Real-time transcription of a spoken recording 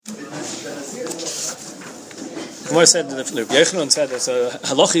Gemara said that Yochanan said there's a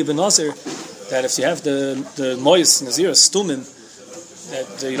halachi ben Nazir that if you have the moist Nazir stumim,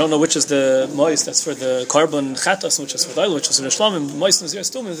 that you don't know which is the moist that's for the carbon chatas, which is for the oil, which is for the shlamim, moist Nazir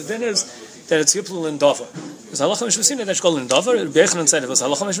stumim. The thing is that it's yipul in dava. There's halacha mishmesina that's called in dava. Yochanan said it was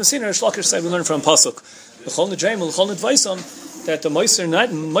halacha mishmesina. Shlakish said we learn from pasuk l'chol nedraim l'chol nedvaisam that the moister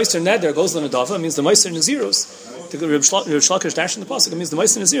neder goes in the dava. Means the moister nazirus. The Reb Shlakish dash in the pasuk. It means the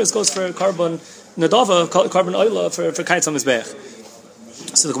moister nazirus goes for carbon nadava, carbon oil for kaitz on mizbech.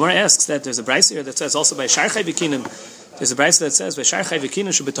 So the Gemara asks that there's a brayse here that says also by sharchei v'kinim. There's a brayse that says by sharchei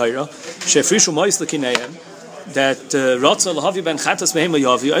v'kinim shebetayra shefrishu mois l'kineim that ratza lahavi ben chatas behem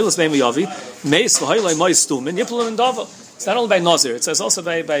yavi oilas behem yavi meis v'haylay mois stumin yipulun and dava. It's not only by Nazir. It says also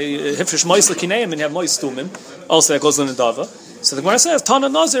by hifrish mois l'kineim and you have mois stumin. Also that goes in the dava. So the Gemara says Tana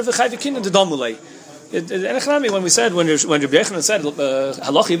Nazir v'chai v'kinim the damulei. When we said when Rabbi Yochanan said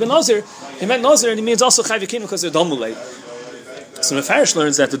halachi ben Nazir, he meant Nazir and he means also chai v'kinim because they're damulei. So the Farish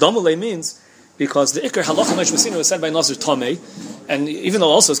learns that the damulei means because the ikar halacha meshmesina was said by Nazir Tamei, and even though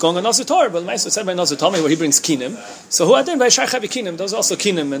also it's going on Nazir Tor, but the Ma'aseh was said by Nazir Tamei where he brings kinim. So who had then by shai chai v'kinim? Those are also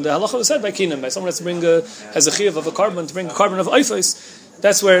kinim, and the halacha was said by kinim. By someone has to bring has a chiyuv of a carbon to bring a carbon of oifos.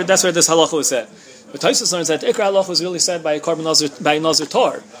 That's where this halacha was said. But Tosfos learns that the ikar halacha was really said by carbon by Nazir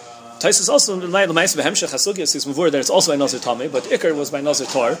Tor. Tosfos also the Ma'aseh behemshech hasugiyas is muvur that it's also by Nazir Tamei, but ikar was by Nazir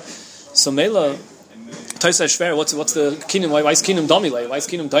Tor. So Mela. Tosfos shver. What's the kinim? Why is kinim domile? Why is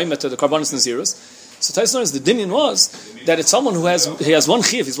kinim daimet to the carbonis nazirus? So Tosfos learns the dimion was that it's someone who has one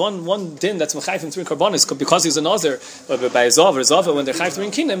chiv. He's one din that's mechayiv him three carbonis because he's a nazir. But by zav or zava when they're chayiv to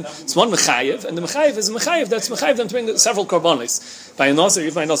bring kinim, it's one mechayiv, and the mechayiv is a mechayiv that's mechayiv them to bring several carbonis. By a nazir,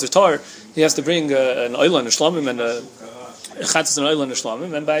 even by a nazir tar, he has to bring an oil and a shlamim and a chatas and oil and a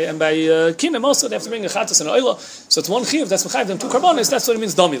shlamim, and by kinim also they have to bring a chatas and oil. So it's one chiv that's mechayiv them two carbonis. That's what it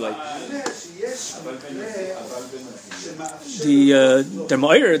means domile. The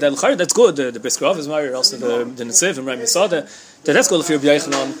Meir, that's good. The Briskrov is Meir, also the Netziv and Rabbi Sada. That's good for Rabbi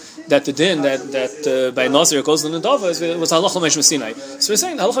Yochanan. That the din that by Nazir goes in the Dava was halacha meshmeh Sinai. So we're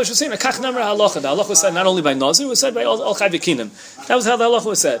saying halacha meshmeh Sinai kach namra halacha. The halacha was said not only by Nazir, it was said by all chai v'kinim. That was how the halacha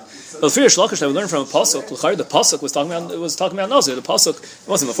was said. But for Shlakish that we learned from a pasuk. The pasuk was talking about Nazir. The pasuk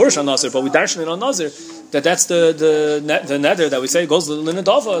wasn't the first on Nazir, but we darshan it on Nazir. That's the neder that we say goes in the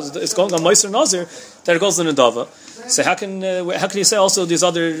Dava. It's going on Meiser Nazir that it goes in the Dava. So how can you say also these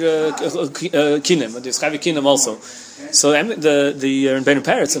other kinim, these chavi kinim also? So the Beinu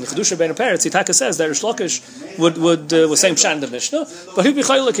Peretz and the Chedusha Beinu Peretz, Yitaka says that Rish Lakish was saying pshat in the Mishnah, but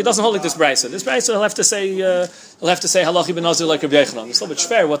he doesn't hold like this brayso. This brayso he'll have to say halachi ben Nazir like Rabbi Yochanan. It's a little bit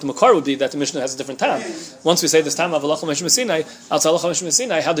fair. What the makar would be that the Mishnah has a different time. Once we say this time of halacha meshmeh Sinai, outside halacha meshmeh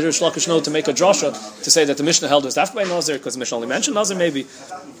Sinai, how did Rish Lakish know to make a drasha to say that the Mishnah held was after by Nazir because the Mishnah only mentioned Nazir? Maybe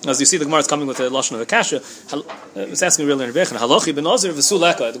as you see the Gemara is coming with the lashon of a kasha. It's asking really in Rabbi Yochanan halachi ben Nazir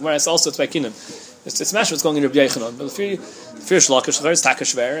v'suleka. The Gemara is also it's by kinim. It's mash what's going in Rabbi Yochanan. But if you're Shlakish, it's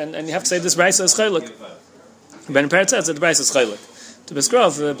takashver, and you have to say this brayso is chaylik. Ben Peretz says that the brayso is chaylik. To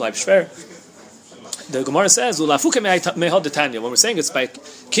Beskrov, bleib shver. The Gemara says, "Ulafuke mehod detanya." When we're saying it's by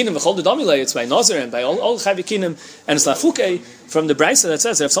kinim v'chol dedamile, it's by Nazir and by all chavi kinim, and it's lafuke from the brayso that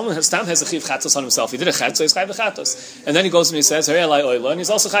says that if someone has a chiv chatos on himself, he did a chat, so he's chayv chatos, and then he goes and he says, "Hey, alai oila," and he's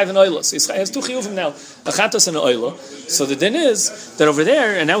also chayv an oila. So he has two chiyuvim now, a chatos and an oila. So the din is that over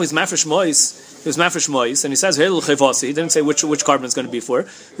there, and now he's mafresh mois. He was mafresh mois, and he says, "He didn't say which carbon it's going to be for."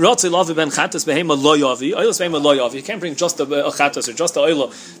 Ratzi lavi ben chatas behema lo yavi. Oilos behema lo yavi. You can't bring just a chatas or just a oila.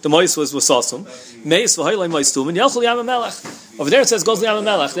 The mois was sasum. Meis v'hoylay mois tum and yelchol yam melech. Over there it says goes yam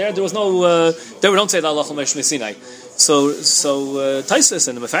melech. There was no. There we don't say that halacha meshmeh Sinai. So Tosfos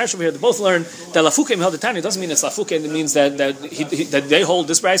and the Mefarish over here, they both learn that lafuke mehod detanya doesn't mean it's lafuke. It means that they hold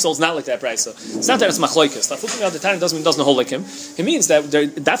this brayso holds not like that brayso. It's not that it's machloikis. Lafuke mehod detanya doesn't mean doesn't hold like him. It means that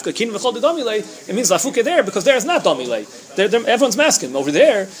dafka kin v'chol domile. It means lafuke there because there is not domile. Everyone's masking over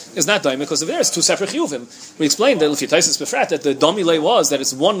there is not domile because over there it's two separate chiyuvim. We explained that if Tosfos befrat that the domile was that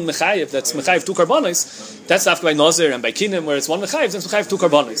it's one mechayiv that's mechayiv two carbonis. That's dafka by Nazir and by kinim where it's one mechayiv that's mechayiv two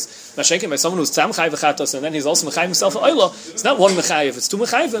carbonis. Mashenkin by someone who's tzam chayiv chatos and then he's also mechayiv himself. It's not one mechayiv; it's two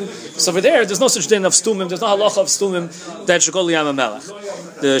mechayivim. So over there's no such din of stumim. There's no halacha of stumim that shekol yam melech.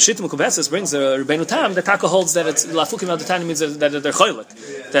 The Shittim Kubetzis brings the Rabbeinu Tam. The Taka holds that it's lafukim al the Tana means that they're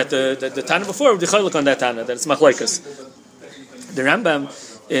chaylik. That the Tana before would be chaylik on that Tana. That it's machlokes. The Rambam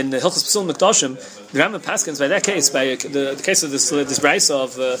in the Hilchos Pesul Mikdashim, the Rambam paskins by that case, by the case of this brayso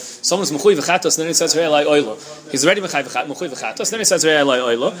of someone's mechuy v'chatos, and then he says re'elai oilo. He's already mechuy v'chatos, then he says re'elai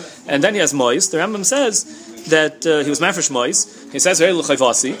oilo, and then he has mois. The Rambam says that he was mafresh mois. He says very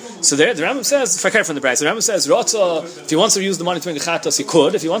l'chayvasi. So there, the Rambam says, if I care from the Bryce, the Rambam says, Rotza, if he wants to use the money to bring a chatos, he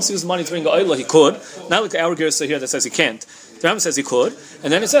could. If he wants to use the money to bring a oila, he could. Not like our Gersa here that says he can't. The Rambam says he could.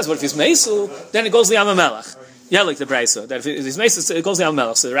 And then it says, but if he's meisul, then it goes liyam melech. Yeah, like the Brisa, that if he's meisul, it goes liyam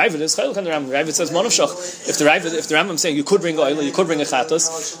melech. So the Rabbi is chaylik on the Rambam. The Rabbi says monav shach. If the Rambam saying you could bring a oila, you could bring a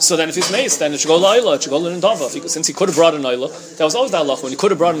chatos, so then if he's meisul, then it should go l'oila, it should go l'ndava. Since he could have brought an oila, that was always the halacha. When he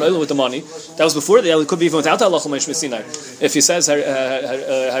could have brought an oila with the money, that was before the oila. It could be even without the halacha meish Sinai. If he says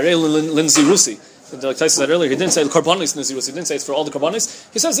harei linzirusi. Like Tyson said earlier, he didn't say the karbonis nazirus. He didn't say it's for all the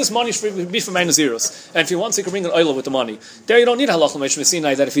karbonis. He says this money should be for my nazirus. And if he wants, he can bring an oil with the money. There, you don't need halacha meish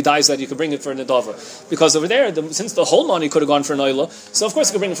Sinai that if he dies, that you can bring it for an nedava. Because over there, since the whole money could have gone for an oil, so of course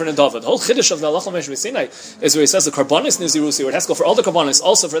you can bring it for an nedava. The whole chiddush of the halacha meish Sinai is where he says the karbonis nazirus, where it has to go for all the karbonis,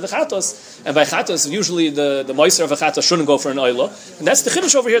 also for the chatos. And by chatos, usually the moiser of a chatos shouldn't go for an oil. And that's the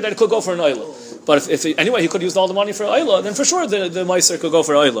chiddush over here that it could go for an oil. But if anyway he could use all the money for oil, then for sure the moiser could go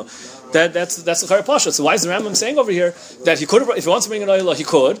for oil. That's the Chayr Pasha. So why is the Rambam saying over here that he could, if he wants to bring an oil, he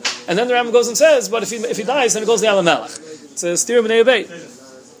could, and then the Rambam goes and says, but if he dies, then it goes to Yam Melech. It's a steer b'nei Abay.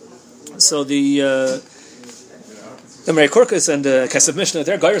 So the Merei Kurkus and the Kesef Mishnah,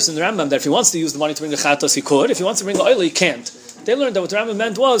 they're Gairis in the Rambam that if he wants to use the money to bring the chatos, he could. If he wants to bring the oil, he can't. They learned that what the Rambam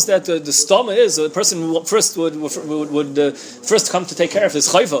meant was that the stoma is a person first would first come to take care of his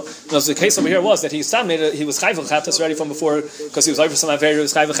chayva. The case over here was that he was chayva chatos already from before because he was over some aver, he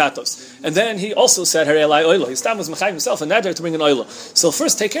was chayva chatos, and then he also said harei alai oila. He was mechayv himself and neder to bring an oila. So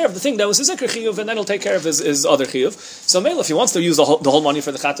first take care of the thing that was his ikr chiyuv, and then he'll take care of his other chiyuv. So Mela, if he wants to use the whole money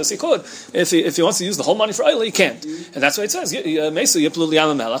for the chatos, he could. If he wants to use the whole money for oila, he can't. And that's why it says mesu yiplu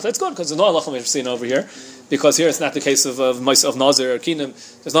liyam melach. That's good because there's no halacha we've seen over here. Because here it's not the case of Nazir or Kinim.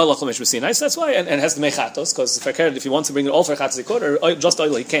 There's not a lachom mishmasinai, so that's why, and it has the mechatos, because if he wants to bring it all for chatos, he could, or just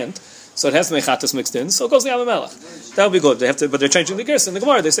oil, he can't. So it has the mechatos mixed in, so it goes to Yam Melech. That would be good. But they're changing the gears in the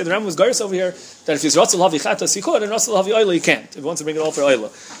Gemara. They say the Rambam was gears over here, that if he's Ratzal Havi chatos, he could, and Ratzal Havi oil, he can't. If he wants to bring it all for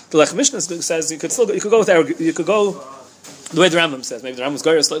oil. The Lech Mishnah says you could go the way the Rambam says. Maybe the Rambam's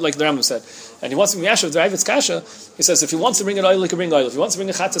gears like the Rambam said. And he wants to bring Yashav, the Ravid's Kasha, he says if he wants to bring an oil, he can bring oil. If he wants to bring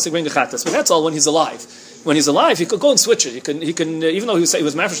a chatos, he can bring a chatos. But that's all when he's alive. When he's alive, he could go and switch it. He can even though he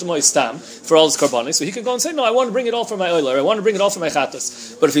was mafresh l'mois stam for all his karbonis, so he could go and say, no, I want to bring it all for my oiler, I want to bring it all for my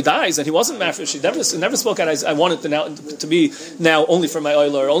chatas. But if he dies and he wasn't mafresh, he never spoke out, I want it to be now only for my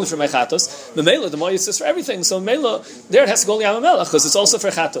oiler or only for my chatas. The mela, the mois is for everything. So mela, there it has to go liyam melech because it's also for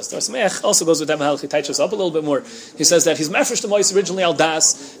chatas. The Rasamech also goes with that melech. He touches up a little bit more. He says that he's mafresh the mois originally al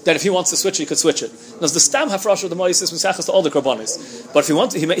das, that if he wants to switch it, he could switch it. Now the stam hafrash of the mois is misachas to all the karbonis. But if he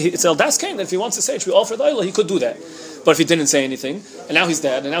wants, it's al das came that if he wants to say it should be all for the oiler, he could do that. But if he didn't say anything, and now he's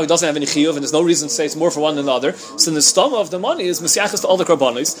dead, and now he doesn't have any chiyuv, and there's no reason to say it's more for one than the other, so the stoma of the money is mesiachas to all the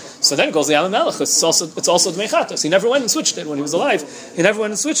karbonis, so then it goes to Yam Melech. It's also the mechatas. He never went and switched it when he was alive. He never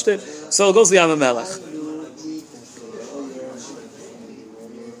went and switched it, so it goes to Yam Melech.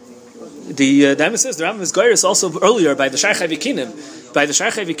 The Daima says the Rambam is goyres also earlier by the Shaychai Vikinim. By the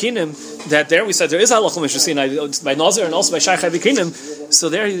Shaychai Vikinim, that there we said there is halachah mishrasinai by Nazir and also by Shaychai Vikinim. So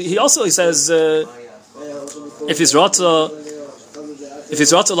there he says if he's rata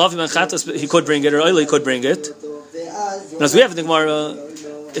lavim and chatas, he could bring it, or oil he could bring it. And as we have in the Gemara,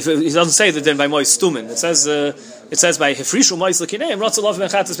 if he doesn't say that then by mois stumin, it says by hefrishu mois lekineim rata lavim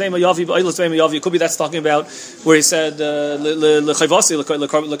and chatas beima yavi oil beima yavi. It could be that's talking about where he said lechayvasi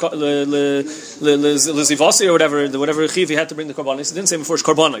lezivasi or whatever chiv he had to bring the karbonis. It didn't say before it's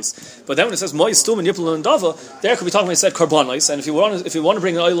karbonis, but then when it says mois stumin yipul and dava, there could be talking about it said karbonis. And if you want to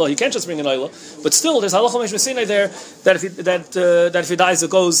bring an oil, he can't just bring an oil. But still, there's halacha mishmasinai there that if he dies, it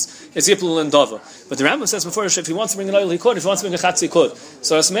goes it's yipul and dava. But the Rambam says before if he wants to bring an oil, he could. If he wants to bring a chatz, he could.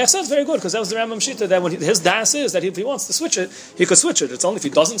 So Rasamech says very good because that was the Rambam shita that when his das is that if he wants to switch it, he could switch it. It's only if he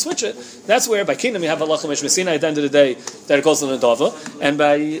doesn't switch it. That's where by kingdom you have halacha mishmasinai at the end of the day that it goes to the dava, and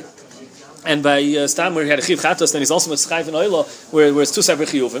by stam where he had a chiv chatos, then he's also mitzchayv in oila where it's two separate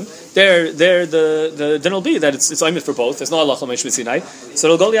chiyuvim. There then it'll be that it's oimit for both. There's no halacha mishmasinai, so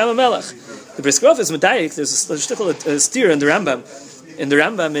it'll go liyam melech. The briskrov is medayik. There's a steer in the Rambam. In the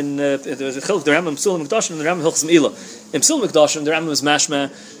Rambam, the Rambam Psul Mikdashim, and the Rambam Hilchos Meila. In Psul Mikdashim, the Rambam is mashma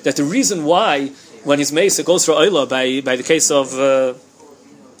that the reason why when he's mace it goes for oila by the case of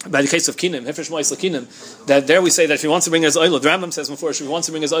kinim, hefresh mois kinim, that there we say that if he wants to bring his oil, the Rambam says before if he wants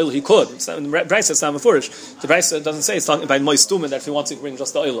to bring his oil, he could. The Brisa says not before. The Brisa doesn't say it's talking about mois tumen that if he wants to bring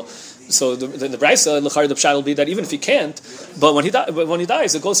just the oil. So the Brisa l'char the pshat will be that even if he can't, but when he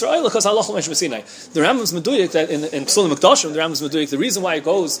dies, it goes for oil because halachah meshmasinai. The Rambam's meduyik that in Psulim Mikdashim, the Rambam's meduyik the reason why it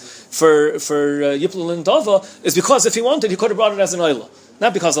goes for Yiplul and Dava is because if he wanted, he could have brought it as an oil.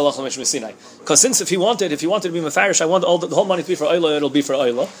 not because of halacha mishma Sinai. Because since if he wanted to be mefarish, I want the whole money to be for oila, it'll be for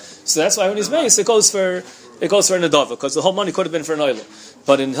oila. So that's why when he's meis, it goes for a nedava, because the whole money could have been for an oila.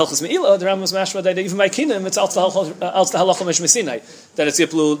 But in Hilchos Meila, the Rambam was mashma that even by kinim, it's out the halacha mishma Sinai, that it's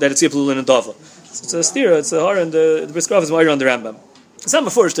yiplu in nedava. So it's a stira, it's a har, and the Bris Grov is more on the Rambam. It's not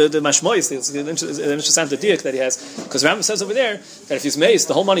before the mashmois. It's an interesting diak that he has, because Rambam says over there that if he's meis,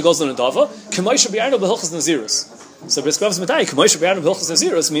 the whole money goes to nedava. K'may should be arno b'hilchos nazirus. So Bris Grov is medai. K'may should be arno b'hilchos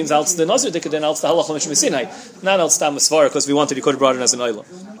nazirus means out the nazir dik, then out the halacha mishma Sinai, not out stam asvar, because we wanted he could have brought it as an oila.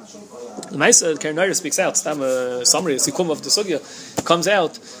 The Maisa Karen Naira speaks out. Stam a summary, a sikum of the sugya comes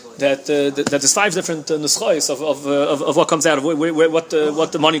out that there's 5 different nuschos of what comes out of what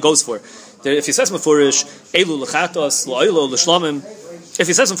the money goes for. If he says mefurish elu lechatos lo'ilo l'shlamim, if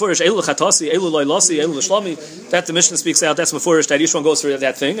he says mefurish elu lechatasi elu lo'ilasi elu l'shlami, that the Mishnah speaks out. That's mefurish that each one goes for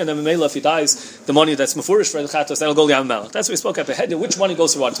that thing, and then Mela, if he dies, the money that's mefurish for the chatos, that'll go li'am melech. That's what we spoke at the head. Which money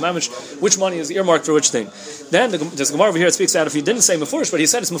goes for what? It's mamish. Which money is earmarked for which thing? Then there's a Gemara over here that speaks out. If he didn't say mefurish, but he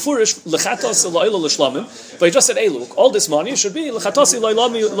said it's mefurish lechatos lo'ilo l'shlamim, but he just said elu. All this money should be lechatasi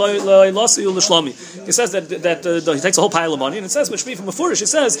lo'ilasi l'shlami. He says that he takes a whole pile of money, and it says it should be for mefurish. He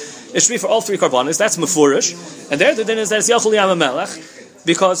says it should be for all 3 karbanos. That's mefurish, and there the din is that it's yachol li'am melech.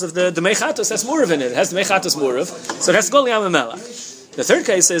 Because of the mechatos has murav in it. It has the mechatos murav, so it has to go liyam melach. The third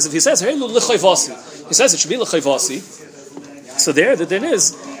case is if he says he says it should be l'chayvasi. So there the din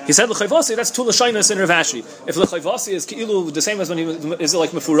is he said l'chayvasi. That's two l'shaynas in Rav Ashi. If l'chayvasi is ki'ilu the same as when he is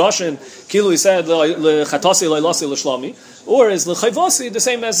like mefurashin ki'ilu he said l'chatasi l'ilasi l'shlami, or is l'chayvasi the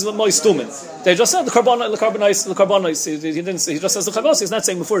same as mois tumin. They just said the carbonais. He just says the chavasi. He's not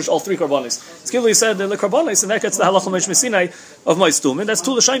saying before all 3 carbonais. Ki'ilu he said the carbonais, and that gets the halacha mishma Sinai of mois tumin. That's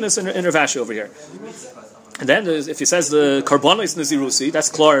two l'shaynas in Rav Ashi over here. And then if he says the karbonos nazirusi, that's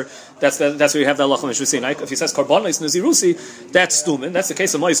klar. That's where you have the halacha mishma Sinai. If he says karbonos nazirusi, that's stumin. That's the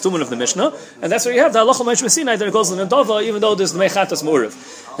case of my stumin of the Mishnah, and that's where you have the halacha mishma Sinai that it goes in the dava, even though there's the mechatas murav.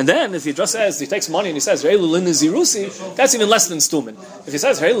 And then if he just says he takes money and he says reilu lin nazirusi, that's even less than stumin. If he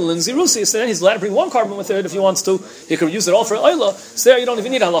says reilu lin nazirusi, so then he's allowed to bring 1 carbon with it if he wants to. He could use it all for oila. So there you don't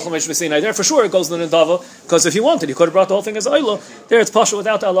even need halacha mishma Sinai. There for sure it goes in the dava, because if he wanted, he could have brought the whole thing as oila. There it's pasha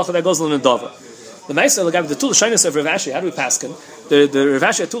without the halacha that goes in the dava. The Maisa Lagav the Tul Shainas of Rav Ashi. How do we paskin? The Rav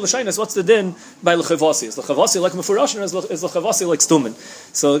Ashi at Tul Shainas. What's the din by l'chavasi? Is l'chavasi like mefurashin, or is l'chavasi like stumin?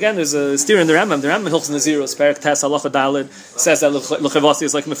 So again, there's a steer in the Rambam. The Rambam Hilchos Naziros Perak Tes Halacha Dalid says that l'chavasi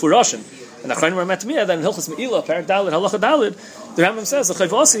is like mefurashin. And the Achronim are Matmiyah that in Hilchos Meila Perak Dalid Halacha Dalid, the Rambam says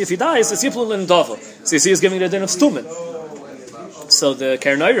l'chavasi if he dies it's yiplul in dava. So you see, he's giving the din of stumin. So the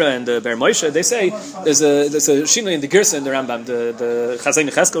Karnaira and the Ber Moshe, they say there's a shina in the Girsa in the Rambam. The Chazon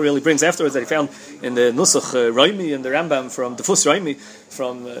Yecheskel really brings afterwards that he found in the Nusach Raimi and the Rambam from the Fus Raimi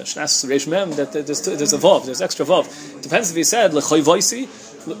from Shnas Reish Mem that there's a vav, there's extra vav. Depends if he said l'chayvasi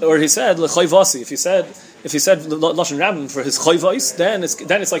or he said l'chayvasi. If he said Lashon Rambam for his chayvais, then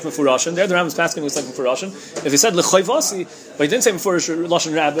it's like mefurashin. There the Rambam's passing was like mefurashin. If he said l'chayvasi, but he didn't say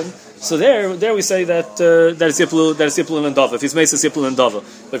Lashon Rambam, so there we say that it's yipul and dava. If he's made it's yipul and dava.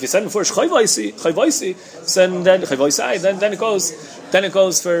 But if he said mefurish chayvaisi, then it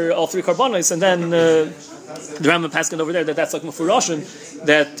goes for all 3 karbanos, and then the Rambam passing over there that's like mefurashin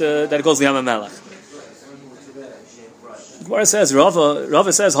that it goes liyam melach. Gemara says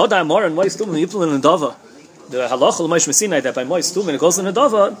Rava says Hoda Amar and Mois Tumin Yipul and Dava. The halacha l'maish Sinai that by Mois Tumin it goes in the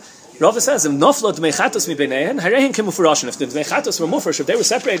Dava. Rava says if nafla d'meichatos mi beinehen harehin kemufurashin. If the d'meichatos were mufresh, if they were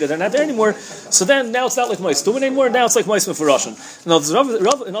separated, they're not there anymore. So then now it's not like Mois Tumin anymore. Now it's like Mois mufurashin.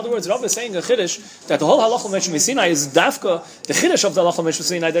 In other words, Rava is saying a chiddush that the whole halacha l'maish Sinai is dafka. The chiddush of the halacha l'maish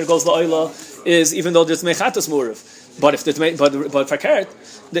Sinai there goes la'oila is even though there's meichatos murav. But if but for carrot,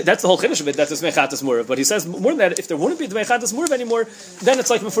 that's the whole chiddush of it. That is mechatas murav. But he says more than that. If there wouldn't be the mechatas murav anymore, then it's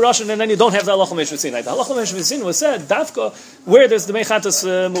like mefurashin, and then you don't have the halacha meshul sinai. The halacha meshul sinai was said dafka where there's the mechatas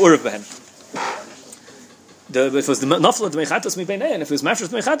murav behen. If it was the nafla the mechatas mi beinei, if it was mafresh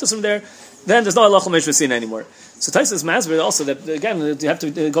mechatas from there, then there's no halacha meshul sinai anymore. So Taisus Masber also that again you have to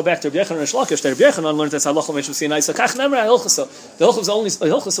go back to Rabbi Yochanan and Shlakish. Rabbi Yochanan learned that halacha meshul sinai. So kach nemra hilchasa. The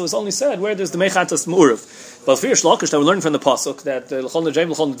hilchasa was only said where there's the mechatas murav. But for Shlakish, that we're learning from the pasuk that that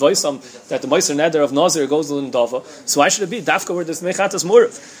the Meiser Neder of Nazir goes in Dava. So why should it be dafka where there's mechatas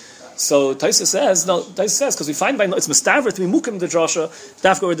murav? So Taisa says because we find by it's mustaver to be mukim the drasha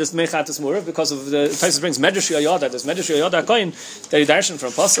dafka where there's mechatas murav because of the Taisa brings medrash yada. There's medrash yada kain that he darshan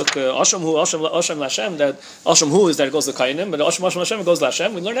from pasuk asham lashem that asham hu is that it goes to kainim, but asham lashem it goes to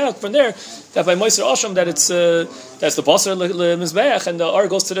Hashem. We learn out from there that by Meiser asham that it's that's the basar le mizbeach and the ar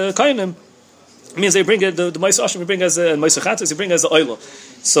goes to the kainim. It means they bring it, the Ma'aser Asham, we bring as a Ma'aser Chatas, you bring as a oila.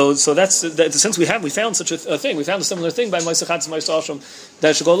 So that's since we found such a thing, we found a similar thing by Ma'aser Chatas, Ma'aser Asham,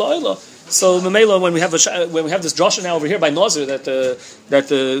 that should go to oila. So Mamela, when we have this drasha now over here by Nazir, that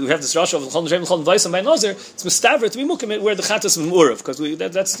we have this drasha of Chol Neshem Chol Vaysim by Nazir, it's mistaver to be mukim where the Chatas is Murav, because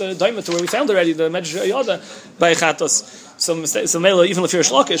that's the diamond to where we found already the Medrash Yada by Chatas. So Mamela, even if you're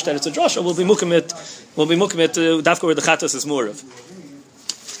Shlakish, that it's a drasha, we'll be mukim it dafka where the Chatas is Murav.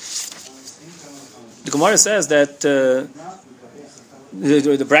 The Gemara says that the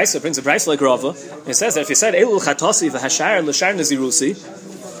Brisa brings a Brisa like Rava. It says that if he said Elul Chatasi v'Hashar l'Shar Nazirusi,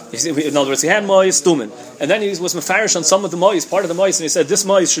 in other words, he had mois tumen, and then he was mefarish on some of the mois, part of the mois, and he said this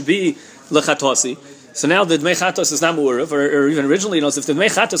mois should be l'Chatasi. So now the Dmei Chatos is not mu'urav, or even originally, if the Dmei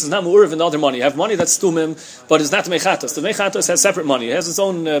Chatos is not mu'urav in the other money, you have money that's tumim, but it's not Dmei Chatos. The Dmei Chatos has separate money; it has its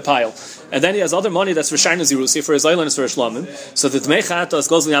own pile, and then he has other money that's for Shar Nazirusi, for his island is for a Shlomim. So the Dmei Chatos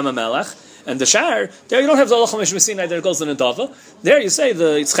goes to Yam HaMelech. And the shar, there you don't have the Allah Chomesh Messinai, there it goes in the Dava. There you say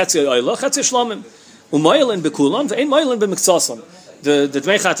it's Chetzi Oyla, Chetzi Shlomim. U'moyelin bekulam, ve'ein moyelin b'miktsasam. The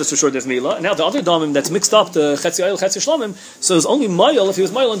Dmei Chatas for sure there's Mila. And now the other Damim that's mixed up, the Chetzi Oyla, Chetzi Shlomim, so it's only Moyel if he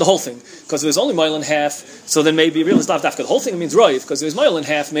was Moyel in the whole thing. Because if it was only Moyel in half, so then maybe really it's not after the whole thing, it means Roiv. Because if it was Moyel in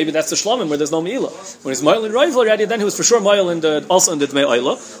half, maybe that's the Shlomim where there's no Mila. When he's Moyel in Roiv already, then he was for sure Moyel also in the Dmei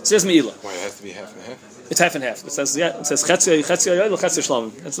Oyla. So there's Mila. Why it has to be half and half? It's half and half. It says Chetzi Oyla, Chetzi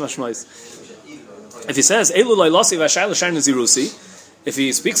Shlomim. That's mashmais. If he says Elu Lailasi v'Ashar l'Shar Nazirusi, if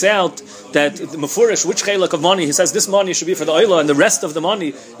he speaks out that the Mefurish, which chelak of money, he says this money should be for the Oila, and the rest of the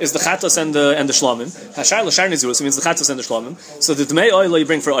money is the Chatas and the Shlomim. Hashar l'Shar Nazirusi means the Chatas and the Shlomim. So the Dmei Oila you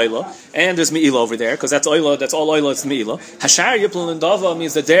bring for Oila, and there's Me'ila over there, because that's Oila, that's all Oila, it's Me'ila. Hashar Yiplon and Dava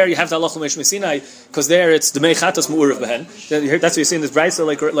means that there you have the Allah Chomesh Messinai, because there it's Dmei Chatas Mu'urav Behen. That's what you see in this Brisa,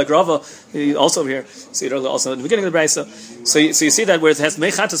 like Rava, also over here. See it also in the beginning of the Brisa. So you see that where it has Dmei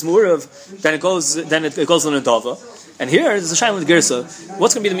Chatas Mu'urav, then it goes in the Dava. And here there's a Shaila Girsa.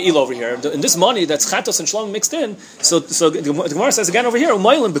 What's going to be the Me'ila over here? In this money that's Chatos and Shlom mixed in, so the Gemara says again over here,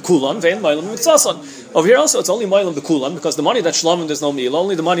 Moilim Bekulan, Vein Moilim Miktsasan. Over here also it's only Moilim Bekulan, because the money that's Shlom there's no Me'ila,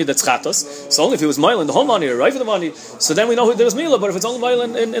 only the money that's Chatos. So only if it was Moilim, the whole money, or right for the money, so then we know there was Me'ila, but if it's only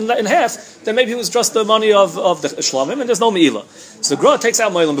Moilim in half, then maybe it was just the money of the Shlomim, and there's no Me'ila. So the Gra takes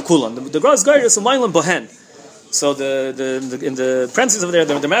out Moilim Bekulan. The Gra's Gair is a Moilim Boehm. So in the parentheses over there,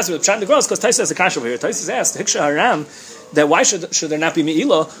 the master of Pshat the Gros, because Taisa has a kash over here. Taisa asked Hiksha Haram that why should there not be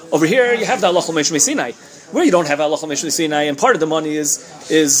Me'ila? Over here you have the Allah Chomesh Messinai, where you don't have Allah Chomesh Messinai, and part of the money is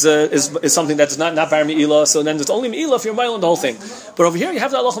something that is not Bar Me'ila. So then there's only Me'ila if you're Me'ila in the whole thing. But over here you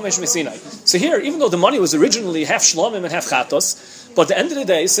have the Allah Chomesh Messinai. So here, even though the money was originally half Shlomim and half Chatos, but at the end of the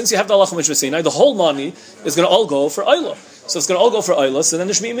day, since you have the Allah Chomesh Messinai, the whole money is going to all go for Oila. So it's going to all go for Oila, so then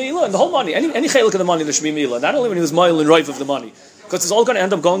there should be Me'ila, and the whole money, any chelik of the money, there should be Me'ila. Not only when he was Moil and Roiv of the money, because it's all going to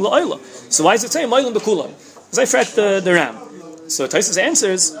end up going to Oila. So why is it saying Moil and Bekulan? Because I fret the Ram. So Taisus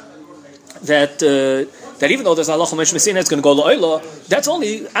answers that even though there's Allah Chomesh Messinai, it's going to go La'oila, that's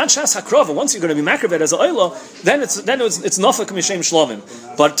only Anshas HaKrava. Once you're going to be Makrabet as a Oila, then it's Nafak Mishem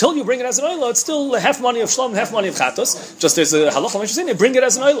Shlomim. But till you bring it as an Oila, it's still half money of Shlomim, half money of Chatos. Just there's a Allah Chomesh Messinai, bring it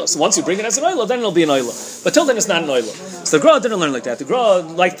as an Oila. So once you bring it as an Oila, then it'll be an Oila. But till then it's not an Oila. So the Gra didn't learn like that. The Gra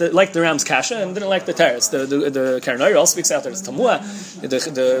liked the Ram's Kasha and didn't like the Teretz. The Karen Oyer also speaks out there. It's Tamua.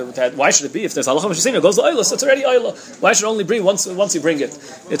 Why should it be? If there's Allah Chomesh Messinai, it goes to Oila, so it's already Oila. Why should it only bring once you bring it?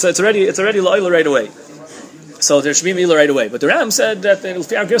 It's already Oila right away. So there should be Me'ila right away. But the Ram said that in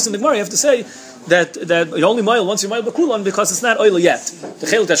the Gemara you have to say that you only Moil once you're Moil Bekulan because it's not Oila yet. The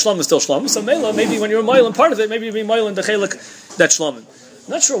Chelik that Shlom is still Shlom. So Meila, maybe when you're Moil in part of it, maybe you be Moil in the Chelik that Shlom.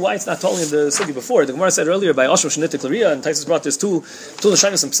 I'm not sure why it's not told in the Sugi before. The Gemara said earlier by Osham Shnitik Laria, and Taisus brought this two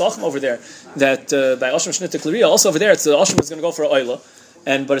Lashanis and Psachim over there, that by Osham Shnitik Laria, also over there, Osham is going to go for Oila.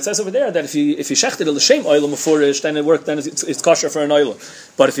 But it says over there that if he shechted a l'shem oil mufurish, then it worked. Then it's kosher for an oil.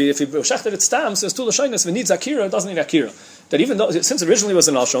 But if he shechted it stam, so it's two l'shaynas. If it needs akira, it doesn't need akira. That even though since originally it was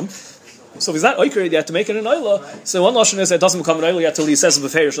an asham, so if he's not oiker, you have to make it an oila. So one lashon is that it doesn't become an oila yet till he says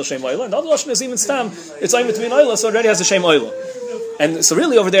b'feirish l'shem oila, and the other lashon is even stam. It's only between oila, so it already has the shem oila. And so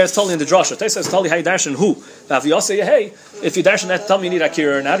really over there it's totally in the drasha. They says totally how you darshan who. If you say hey, if you darshan that, tell me you need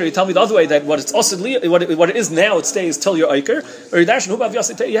akira or not, or you tell me the other way that what it is now it stays till you're aiker, or you darshan who b'av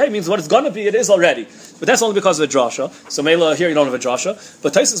yasei hey means what it's gonna be it is already. But that's only because of a drasha. So Mela here you don't have a drasha.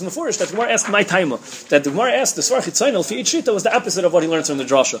 But Taisus Mefurish that the Gemara asked my taima, that the Gemara asked the Svar Chitzainel for each shita was the opposite of what he learns from the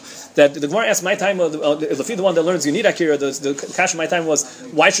drasha. That the Gemara asked my taima, the one that learns you need akira. The kash of my time was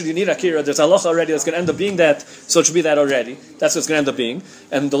why should you need akira? There's halacha already that's going to end up being that, so it should be that already. That's what's going to end up being.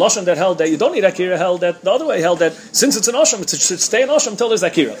 And the lashon that held that you don't need akira held that the other way held that since it's an ashram, it should stay an ashram until there's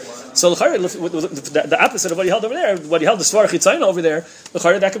akira. So the opposite of what he held over there, what he held the svar chitzayna over there,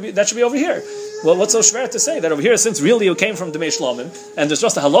 that should be over here. Well, what's so schwer to say that over here, since really it came from Demei Shlomim, and there's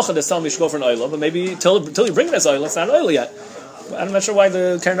just a halacha that's telling me you should go for an oila, but maybe till you bring it as oila, it's not an oila yet. I'm not sure why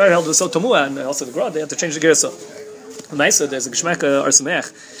the Karen held was so tamua, and also the Grod, they had to change the girsa. Maisa, there's a Geshmek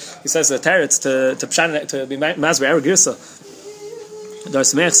Arsamech. He says the teretz to be masber our girsa. The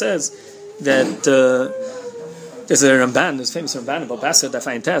Arsamech says that there's a Ramban, there's a famous Ramban about Basra that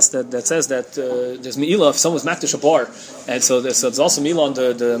find test that says that there's Me'ilah if someone's makdish a bar, and so there's also Me'ilah on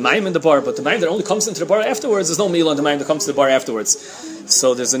the Mayim in the bar, but the Mayim that only comes into the bar afterwards, there's no Me'ilah on the Mayim that comes to the bar afterwards.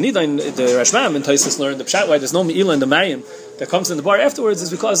 So there's a nida in the Rashbam in Taisus learned the Pshat why there's no Me'ilah in the Mayim that comes in the bar afterwards is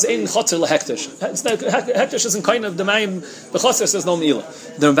because ein chotzer lehektish. Hektish isn't kind of the Mayim, the chotzer says no Me'ilah.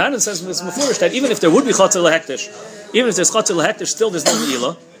 The Ramban says it's mefurish that even if there would be chotzer lehektish, even if there's chotzer lehektish, still there's no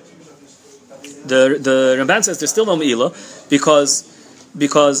Me'ilah. The Ramban says there's still no Me'ilah because the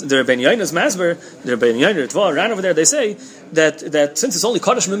Rabbi Yaina's Masber, the Rabbi Yaina Ritva ran over there. They say that since it's only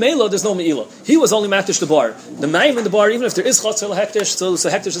Kaddish Memela, there's no Me'ilah. He was only Makdish the bar. The Mayim in the bar, even if there is Chatzar Hektish, so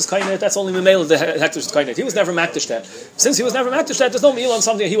Hektish is Kainet, that's only Memela, the Hektish is Kainet. He was never Makdish that. Since he was never Makdish that, there's no Me'ilah on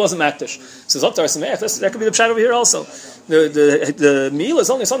something that he wasn't Makdish. So Zoktar Samech, that could be the Pshat over here also. The Me'ilah is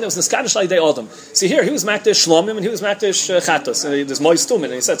only something that was Niskadish like day Adam. See here, he was Makdish Shlomim and he was Makdish Chatos. There's Mois Tumin,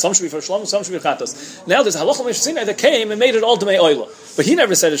 and he said some should be for Shlomim, some should be for Chatos. Now there's Halacha Meshusina that came and made it all Dmei Oila. But he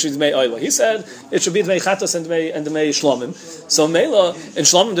never said it should be Dmei Oila. He said it should be Dmei Chatos and Dmei Shlomim. So Meila in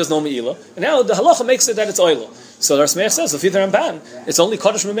Shlomim there's no Me'ilah. And now the halacha makes it that it's oila. So the Rasmeich says, if either Ramban, it's only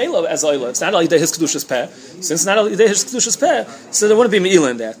Kaddish Memela as oila. It's not Alidei his Kedushas Peh. Since it's not Alidei his Kedushas Peh, so there wouldn't be Me'ilah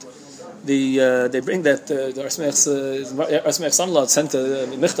in that. They bring that the Rasmeich's son-in-law sent a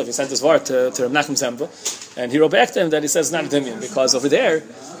michtav, he sent his word to Reb Nachum Zemba, and he wrote back to him that he says not a dimion, because over there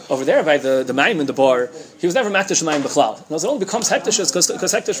by the Mayim in the bar, he was never makdish Mayim b'chlal. Now it only becomes hektish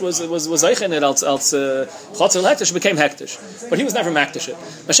because hektish was zeichen it als chotzer hektish became hektish, but he was never makdish it.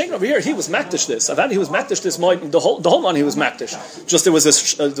 Mashiach over here he was makdish this. Avadi he was makdish this the whole one he was makdish. Just there was a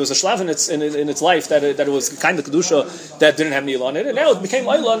shlav in its life that it was kind of kedusha that didn't have meal on it, and now it became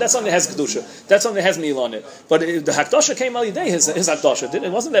oila, and that's something that has kedusha. That's something that has meal on it. But the hakdasha came al yidei his hakdasha.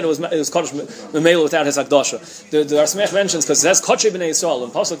 It wasn't that it was kaddish memela without his hakdasha. The Rasmech mentions because it has kodshe b'nei Yisrael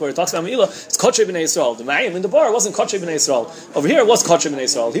and pasuk where it talks about Me'ilah, it's Kodshe B'nei Yisrael. The Mayim in the bar wasn't Kodshe B'nei Yisrael. Over here it was Kodshe B'nei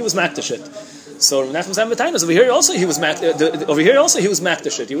Yisrael. He was Makdish it. So Nachum Zam B'tainas, over here also he was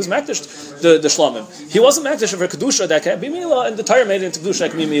Makdish it. He was Makdish the Shlomim. He wasn't Makdish for Kedusha that can be Me'ilah, and the Torah made it into Kedusha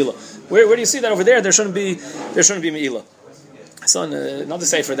that can be Me'ilah. Where do you see that over there? There shouldn't be Me'ilah. So another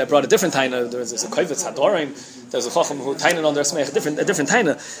sefer that brought a different taina. There's a kovetz hadorim. There's a chacham who taina on their smeich a different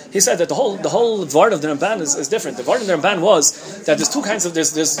taina. He said that the whole vart of the Ramban is different. The vart of the Ramban was that there's two kinds of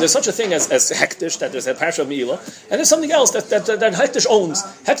there's such a thing as hektish, that there's a parsha of Me'ilah, and there's something else that hektish owns.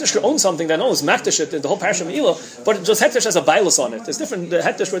 Hektish could own something that owns makdish it, the whole parsha of Me'ilah, but just hektish has a bailus on it. There's different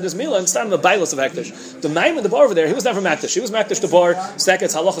hektish where there's Me'ilah and stand a bailus of hektish. The Mayim in the bar over there, he was never makdish. He was makdish the bar. Stack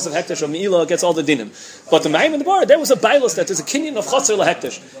gets halachas of hektish of Me'ilah, gets all the dinim. But the Mayim in the bar, there was a bailus that there's a kinyan of chotzer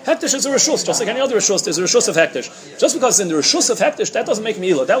lehektish. Hektish is a reshus, just like any other reshus. There's a reshus of hektish. Just because it's in the reshus of hektish, that doesn't make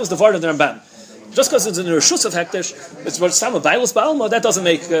Me'ilah. That was the vart of the Ramban. Just because it's in the reshus of hektish, it's what stam a bailus ba'alma, that doesn't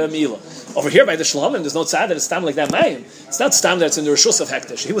make Me'ilah. Over here by the Shlomim, there's no tzad that it's stam like that Mayim. It's not stam that's in the reshus of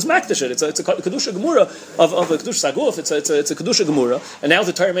hektish. He was makdish it. It's a kedusha gemura of a kedusha saguf. It's a kedusha gemura, and now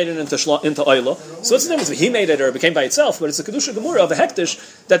the Torah made it into oila. So what's the difference if he made it or it became by itself? But it's a kedusha gemura of a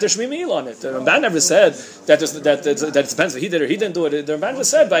hektish that there should be Me'ilah on it. The Ramban never said that it depends if he did or he didn't do it. The Ramban just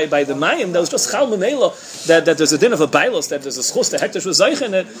said by the Mayim that was just chal memela that there's a din of a bailus, that there's a schus, the hektish was zeich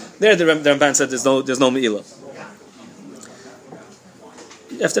in it. There the Ramban said there's no Me'ilah.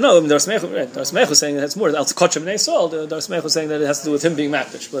 You have to know, the Rasmech was saying that it's more else Kodshe B'nei Yisrael. The Rasmech was saying that it has to do with him being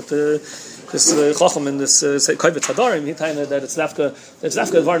makdish. But this Chacham and this kovetz hadorim, he told that it's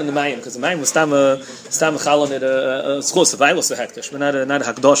dafka var in the Mayim, because the Mayim was stam chal on it a schus, a violus, a hektish, but not a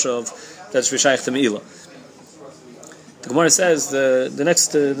hakdasha of that's rishayich to Me'ilah. The Gemara says the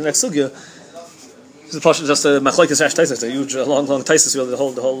next sugya. This is just a machlokes rash taisus, a huge, long taisus, the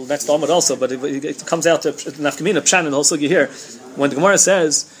whole next Talmud also, but it comes out to nafkamina pshan and the whole sugya here. When the Gemara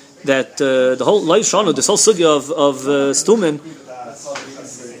says that the whole loy shanu, this whole sugya of stumin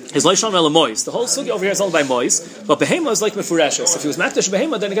is loy shanu elamois. The whole sugya over here is only by mois, but behema is like mefureshes. If he was makdish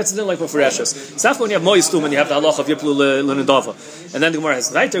behema, then it gets it in like mefureshes. It's not when you have mois stumin, you have the halach of yiplu lenidava, and then the Gemara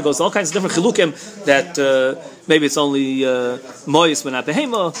has right there goes all kinds of different chilukim that maybe it's only mois but not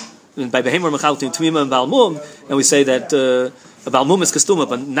behema. By Boehm or Mechaltim Tvima and Balmum, and we say that Baal Mum is Kastuma,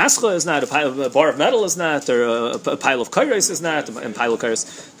 but Nascha is not, a bar of metal is not, or a pile of kairos is not, and pile of kairos.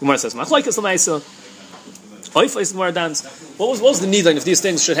 The Gemara says, Machlaikas l'maisa, Oifa is the Gemara dance. What was the need if these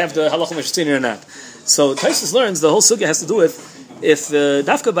things should have the halacha meshusina or not? So Taisus learns the whole sugya has to do with if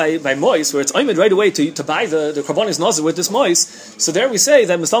dafka by mois, where it's oimid right away to buy the karbonis nazir with this mois. So there we say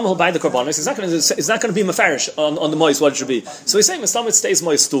that Mistam will buy the karbonis. It's not going to be mafarish on the mois what it should be. So he's saying Mistam it stays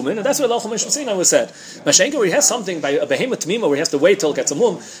mois stumin, and that's what Lachom Meshusina was said. Mashenka where he has something by a behemoth tamima where he has to wait till it gets a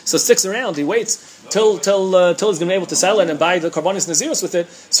mum, so it sticks around. He waits till he's going to be able to sell it and buy the karbonis naziros with it.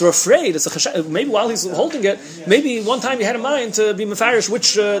 So we're afraid maybe while he's holding it, maybe one time he had in mind to be mafarish,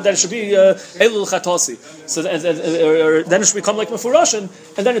 which that it should be elul chatosi. So or then it should become like mafurashin,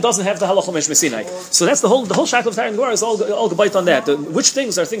 and then it doesn't have the halacha meshmesinai. So that's the whole shackle of Taran Gemara is all gebait on that. Which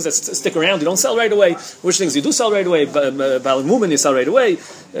things are things that stick around, you don't sell right away, which things you do sell right away, Baal Mumin you sell right away,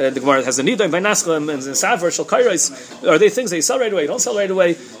 the Gemara has the Nida, by Naschem, and Savar, Shal Kairos, are they things that you sell right away, you don't sell right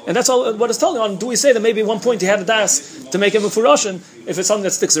away, and that's all what it's telling on. Do we say that maybe at one point he had a das to make him a furashin if it's something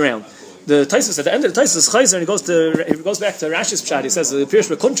that sticks around? The Taisus at the end of the Taisus is Chayzer, and he goes back to Rashi's pshat. He says the Pirish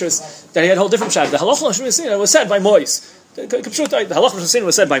Bekuntres that he had a whole different pshat. The halacha l'shmiyasina was said by Mois. The halacha l'shmiyasina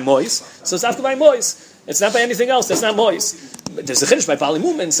was said by Mois, so it's after by Mois. It's not by anything else. That's not Mois. There's a chiddush by Bali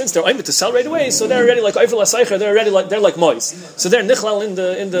Mumin, since they're aimed to sell right away, so they're already like Oifer Lasaycher. They're like Mois. So they're nichlal in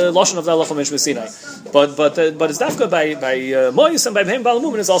the lashon of the halacha l'shmiyasina. But it's dafka by Mois, and by him Bali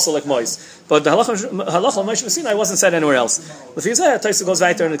Mumin is also like Mois. But the halacha l'shmiyasina wasn't said anywhere else. If you say Taisa goes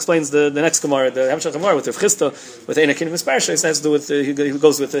weiter and explains the next Gemara, the Hamshach Gemara with the Chista, with Einakin of Misparsha, it has to do with he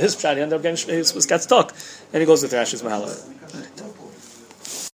goes with his pshat. He ended up getting his got stuck, and he goes with Rashi's Mahalach.